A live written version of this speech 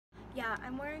Yeah,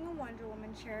 I'm wearing a Wonder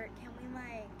Woman shirt. Can we,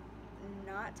 like,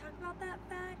 not talk about that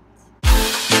fact?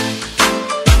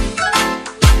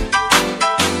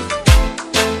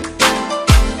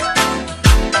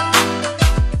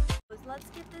 Let's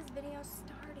get this video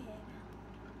started.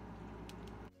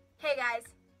 Hey guys,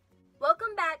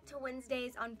 welcome back to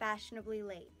Wednesdays on Fashionably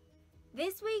Late.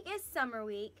 This week is summer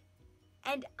week,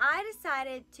 and I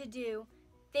decided to do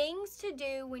things to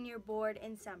do when you're bored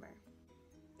in summer.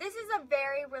 This is a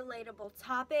very relatable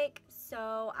topic,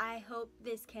 so I hope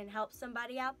this can help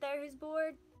somebody out there who's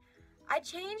bored. I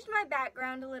changed my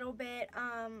background a little bit.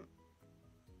 I'm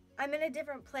in a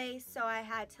different place, so I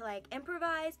had to like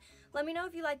improvise. Let me know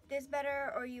if you like this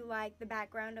better or you like the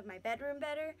background of my bedroom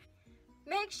better.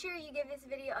 Make sure you give this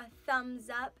video a thumbs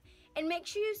up and make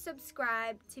sure you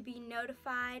subscribe to be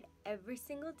notified every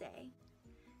single day.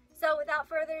 So without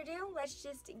further ado, let's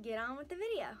just get on with the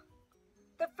video.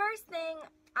 The first thing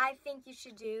I think you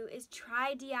should do is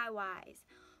try DIYs.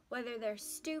 Whether they're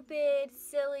stupid,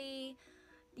 silly,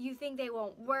 you think they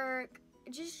won't work,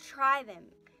 just try them.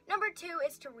 Number 2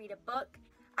 is to read a book.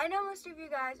 I know most of you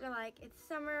guys are like, it's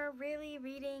summer, really,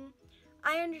 reading?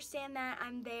 I understand that.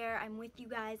 I'm there. I'm with you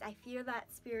guys. I feel that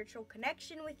spiritual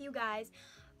connection with you guys.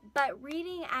 But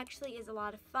reading actually is a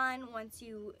lot of fun once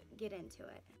you get into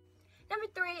it. Number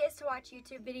 3 is to watch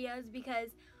YouTube videos because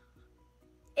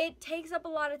it takes up a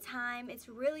lot of time. It's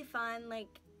really fun.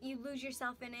 Like, you lose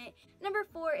yourself in it. Number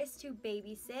 4 is to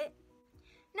babysit.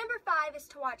 Number 5 is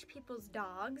to watch people's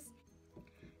dogs.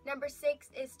 Number 6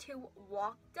 is to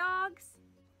walk dogs.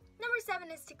 Number 7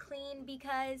 is to clean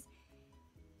because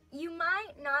you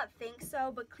might not think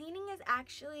so, but cleaning is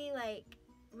actually like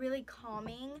really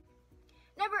calming.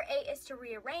 Number 8 is to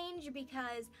rearrange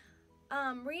because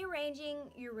rearranging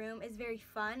your room is very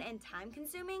fun and time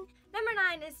consuming. Number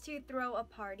 9 is to throw a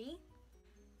party.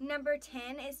 Number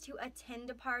 10 is to attend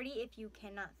a party if you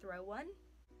cannot throw one.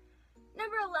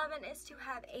 Number 11 is to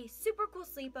have a super cool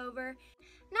sleepover.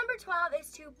 Number 12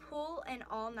 is to pull an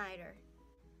all-nighter.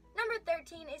 Number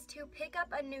 13 is to pick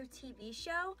up a new TV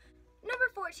show. Number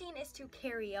 14 is to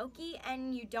karaoke,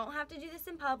 and you don't have to do this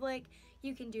in public.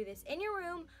 You can do this in your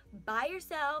room by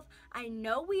yourself. I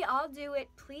know we all do it.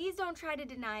 Please don't try to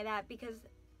deny that because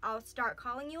I'll start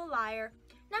calling you a liar.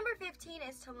 Number 15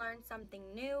 is to learn something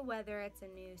new, whether it's a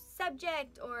new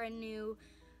subject or a new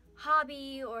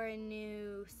hobby or a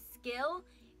new skill.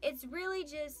 It's really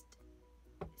just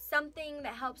something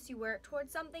that helps you work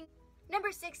towards something.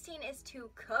 Number 16 is to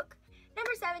cook.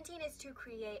 Number 17 is to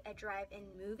create a drive-in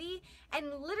movie, and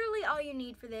literally all you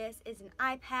need for this is an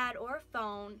iPad or a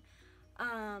phone,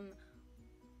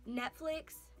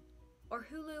 Netflix or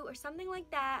Hulu or something like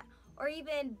that, or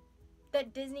even the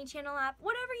Disney Channel app,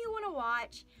 whatever you want to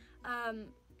watch,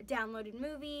 downloaded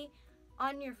movie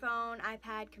on your phone,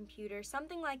 iPad, computer,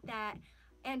 something like that,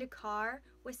 and a car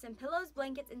with some pillows,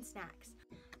 blankets, and snacks.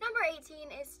 Number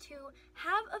 18 is to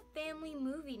have a family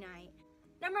movie night.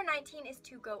 Number 19 is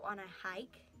to go on a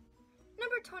hike.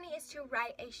 Number 20 is to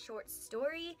write a short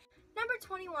story. Number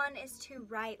 21 is to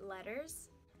write letters.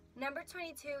 Number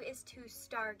 22 is to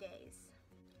stargaze.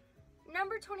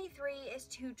 Number 23 is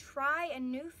to try a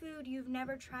new food you've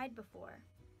never tried before.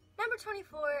 Number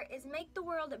 24 is make the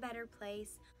world a better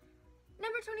place.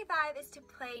 Number 25 is to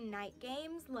play night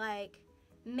games like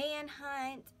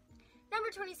Manhunt. Number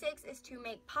 26 is to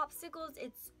make popsicles.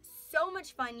 It's so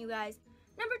much fun, you guys.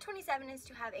 Number 27 is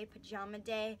to have a pajama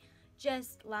day.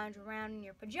 Just lounge around in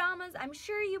your pajamas. I'm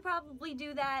sure you probably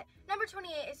do that. Number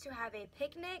 28 is to have a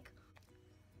picnic.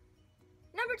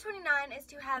 Number 29 is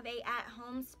to have a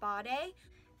at-home spa day.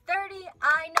 30,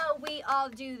 I know we all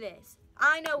do this.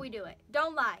 I know we do it.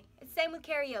 Don't lie. It's same with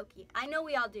karaoke. I know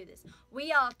we all do this.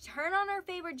 We all turn on our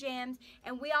favorite jams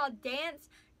and we all dance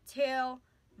till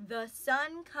the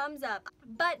sun comes up.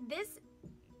 But this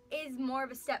is more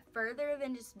of a step further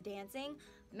than just dancing.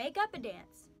 Make up a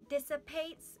dance.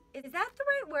 Dissipates. Is that the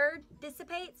right word?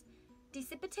 Dissipates?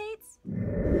 Dissipates?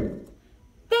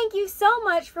 Thank you so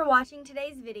much for watching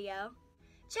today's video.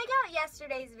 Check out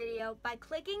yesterday's video by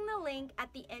clicking the link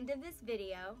at the end of this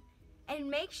video,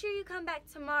 and make sure you come back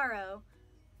tomorrow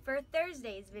for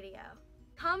Thursday's video.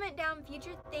 Comment down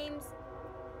future themes.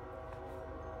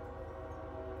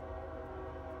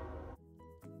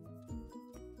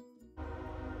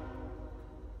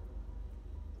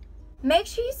 Make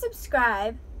sure you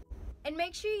subscribe, and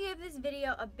make sure you give this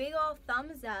video a big ol'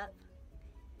 thumbs up.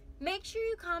 Make sure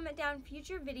you comment down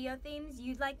future video themes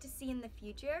you'd like to see in the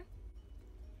future.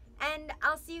 And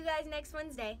I'll see you guys next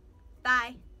Wednesday.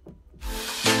 Bye.